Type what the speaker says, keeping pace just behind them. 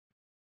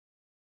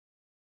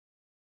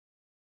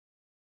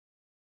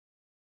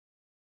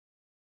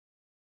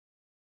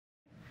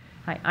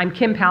Hi, I'm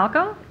Kim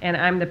Palko, and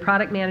I'm the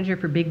product manager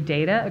for big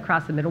data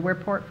across the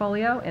middleware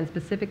portfolio, and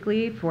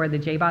specifically for the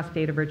JBoss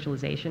data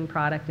virtualization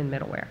product and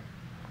middleware.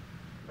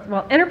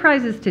 Well,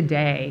 enterprises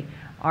today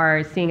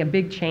are seeing a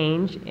big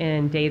change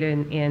in data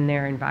in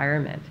their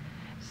environment.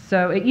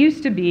 So it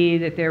used to be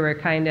that there were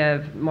kind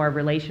of more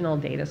relational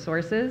data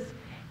sources,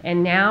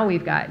 and now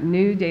we've got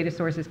new data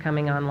sources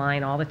coming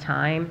online all the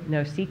time,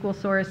 NoSQL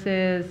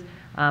sources,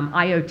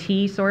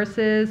 IoT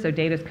sources, so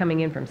data's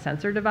coming in from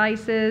sensor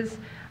devices,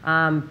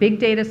 big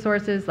data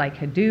sources like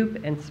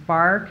Hadoop and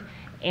Spark,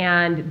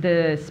 and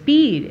the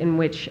speed in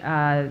which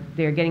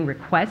they're getting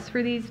requests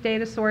for these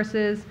data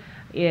sources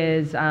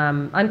is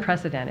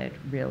unprecedented,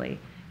 really.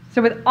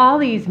 So with all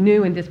these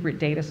new and disparate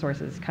data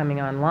sources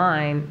coming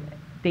online,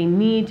 they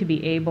need to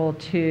be able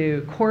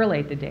to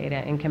correlate the data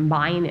and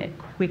combine it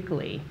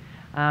quickly.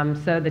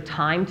 So the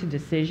time to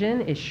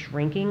decision is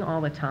shrinking all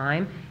the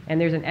time, and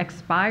there's an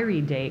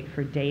expiry date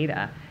for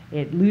data.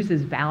 It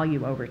loses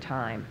value over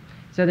time.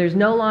 So there's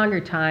no longer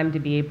time to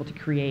be able to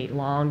create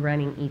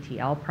long-running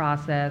ETL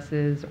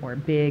processes or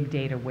big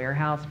data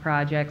warehouse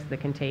projects that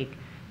can take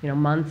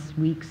months,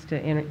 weeks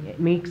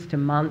to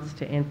months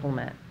to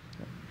implement.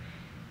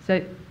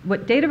 So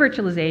what data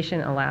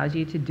virtualization allows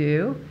you to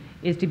do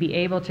is to be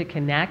able to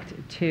connect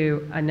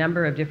to a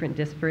number of different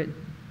disparate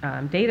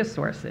data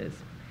sources,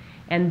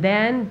 and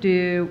then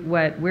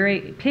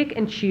pick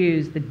and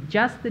choose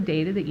just the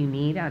data that you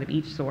need out of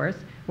each source,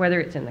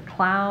 whether it's in the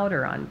cloud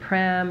or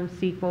on-prem,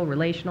 SQL,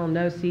 relational,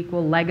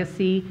 NoSQL,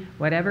 legacy,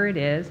 whatever it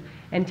is,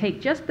 and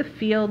take just the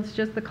fields,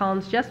 just the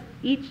columns, just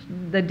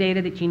the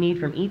data that you need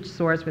from each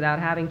source without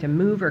having to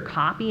move or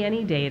copy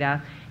any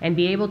data, and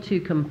be able to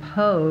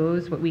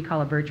compose what we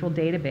call a virtual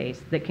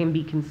database that can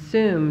be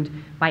consumed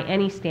by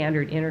any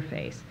standard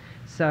interface.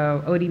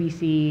 So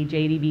ODBC,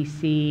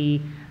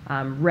 JDBC,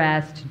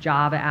 REST,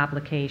 Java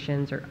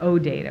applications, or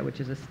OData,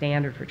 which is a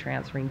standard for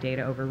transferring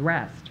data over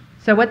REST.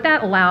 So what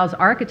that allows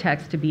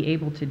architects to be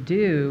able to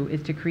do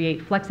is to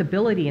create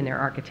flexibility in their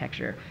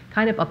architecture,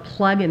 kind of a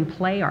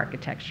plug-and-play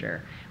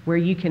architecture, where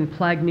you can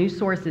plug new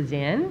sources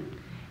in,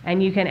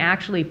 and you can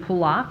actually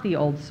pull off the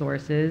old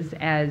sources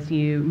as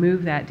you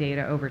move that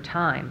data over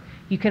time.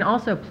 You can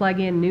also plug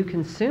in new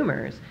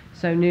consumers,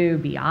 so new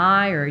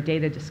BI or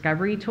data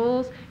discovery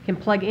tools can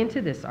plug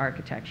into this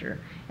architecture.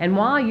 And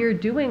while you're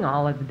doing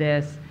all of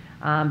this,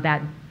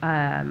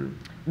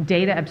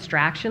 data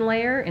abstraction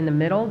layer in the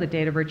middle, the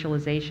data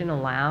virtualization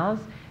allows,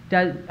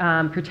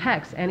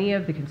 protects any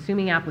of the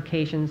consuming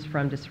applications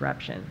from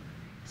disruption.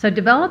 So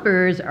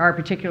developers are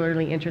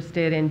particularly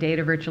interested in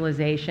data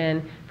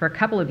virtualization for a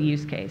couple of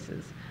use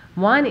cases.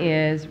 One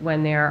is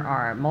when there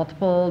are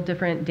multiple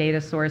different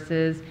data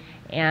sources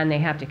and they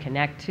have to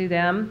connect to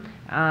them.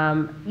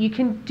 You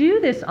can do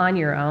this on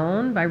your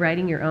own by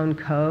writing your own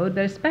code,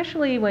 but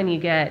especially when you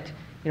get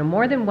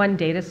more than one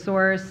data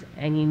source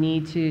and you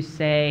need to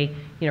say,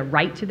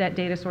 write to that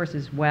data source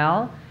as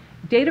well.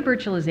 Data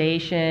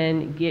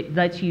virtualization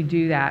lets you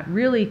do that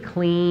really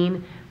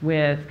clean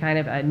with kind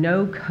of a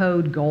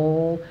no-code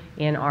goal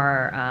in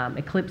our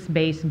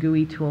Eclipse-based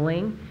GUI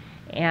tooling.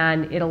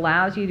 And it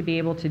allows you to be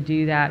able to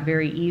do that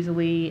very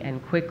easily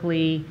and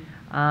quickly,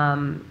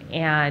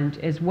 and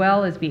as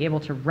well as be able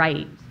to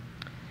write.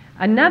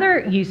 Another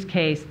use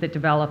case that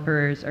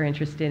developers are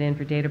interested in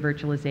for data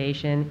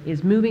virtualization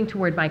is moving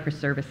toward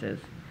microservices.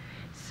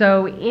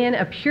 So in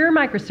a pure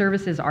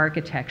microservices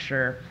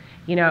architecture,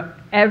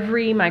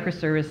 every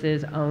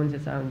microservices owns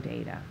its own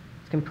data.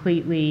 It's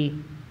completely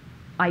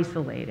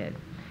isolated.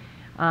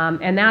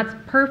 And that's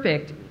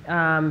perfect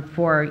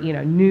for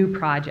new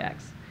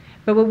projects.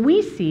 But what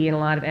we see in a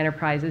lot of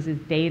enterprises is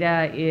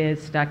data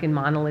is stuck in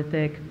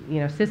monolithic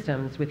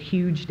systems with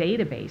huge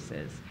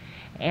databases.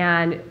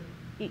 And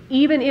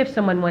even if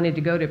someone wanted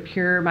to go to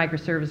pure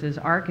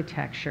microservices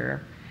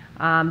architecture,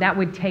 that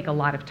would take a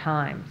lot of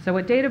time. So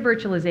what data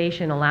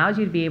virtualization allows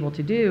you to be able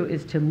to do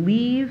is to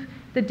leave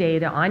the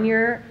data on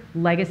your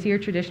legacy or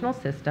traditional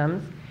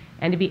systems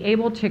and to be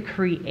able to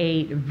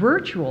create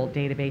virtual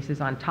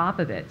databases on top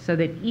of it so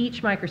that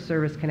each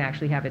microservice can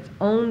actually have its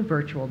own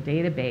virtual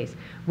database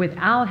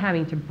without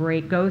having to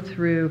go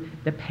through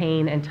the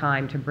pain and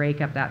time to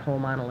break up that whole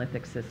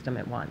monolithic system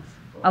at once.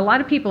 A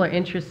lot of people are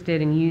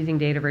interested in using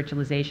data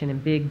virtualization in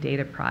big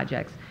data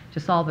projects to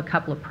solve a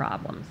couple of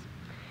problems.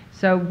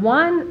 So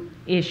one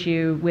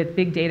issue with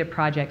big data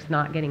projects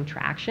not getting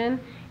traction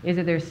is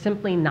that there's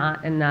simply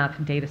not enough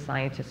data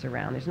scientists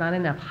around. There's not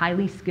enough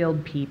highly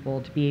skilled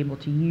people to be able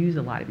to use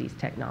a lot of these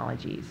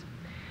technologies.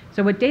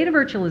 So what data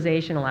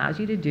virtualization allows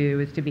you to do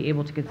is to be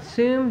able to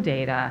consume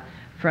data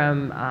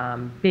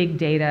from big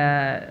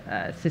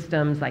data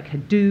systems like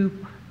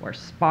Hadoop or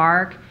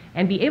Spark,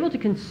 and be able to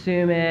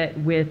consume it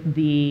with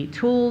the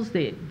tools,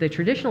 the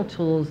traditional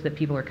tools that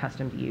people are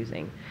accustomed to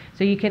using.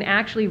 So you can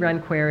actually run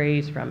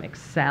queries from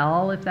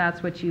Excel if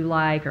that's what you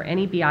like, or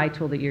any BI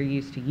tool that you're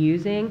used to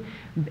using,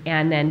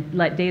 and then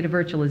let data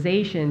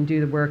virtualization do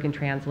the work in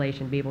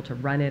translation, be able to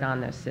run it on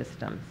those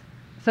systems.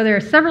 So there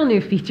are several new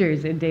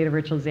features in data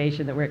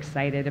virtualization that we're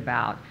excited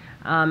about.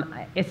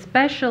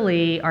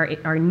 especially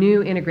our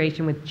new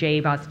integration with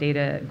JBoss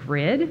Data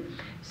Grid.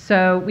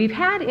 So we've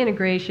had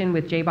integration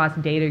with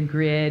JBoss Data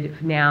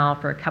Grid now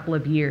for a couple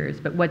of years,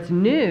 but what's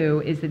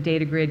new is the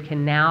Data Grid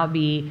can now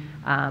be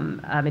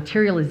a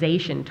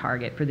materialization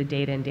target for the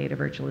data and data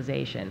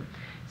virtualization.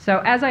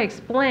 So as I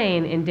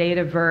explained, in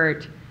Data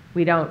Virt,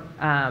 we don't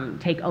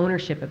take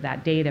ownership of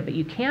that data, but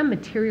you can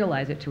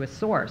materialize it to a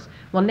source.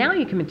 Well, now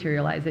you can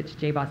materialize it to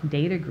JBoss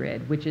Data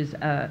Grid, which is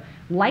a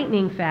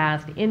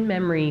lightning-fast,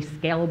 in-memory,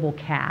 scalable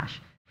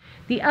cache.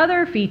 The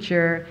other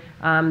feature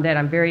that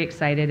I'm very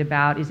excited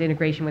about is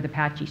integration with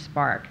Apache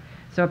Spark.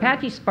 So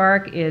Apache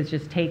Spark is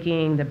just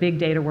taking the big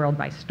data world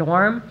by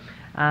storm.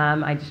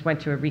 I just went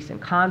to a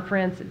recent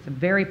conference. It's a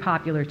very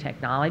popular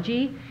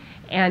technology,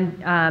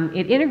 and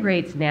it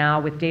integrates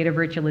now with data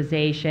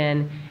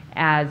virtualization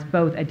as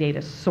both a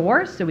data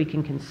source, so we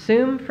can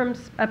consume from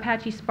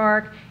Apache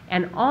Spark,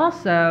 and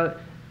also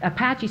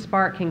Apache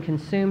Spark can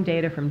consume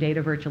data from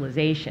data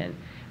virtualization,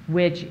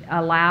 which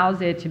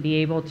allows it to be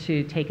able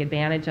to take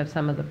advantage of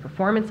some of the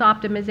performance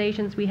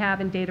optimizations we have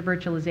in data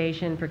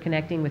virtualization for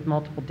connecting with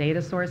multiple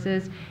data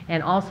sources,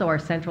 and also our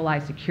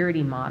centralized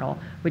security model,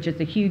 which is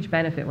a huge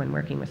benefit when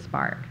working with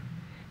Spark.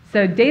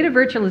 So data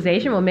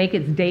virtualization will make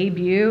its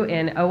debut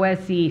in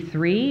OSE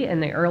 3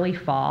 in the early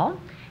fall.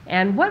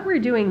 And what we're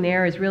doing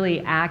there is really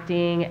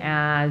acting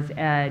as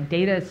a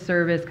data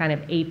service kind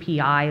of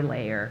API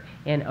layer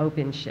in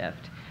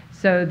OpenShift,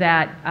 so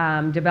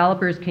that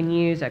developers can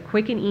use a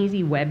quick and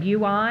easy web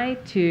UI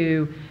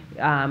to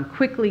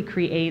quickly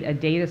create a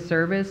data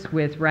service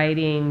with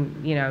writing,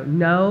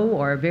 no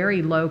or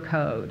very low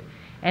code.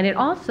 And it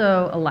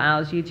also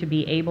allows you to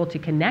be able to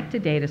connect to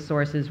data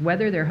sources,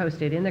 whether they're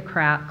hosted in the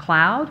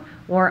cloud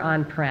or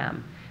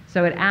on-prem.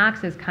 So it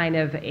acts as kind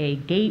of a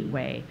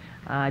gateway,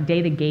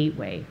 data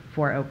gateway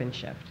for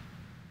OpenShift.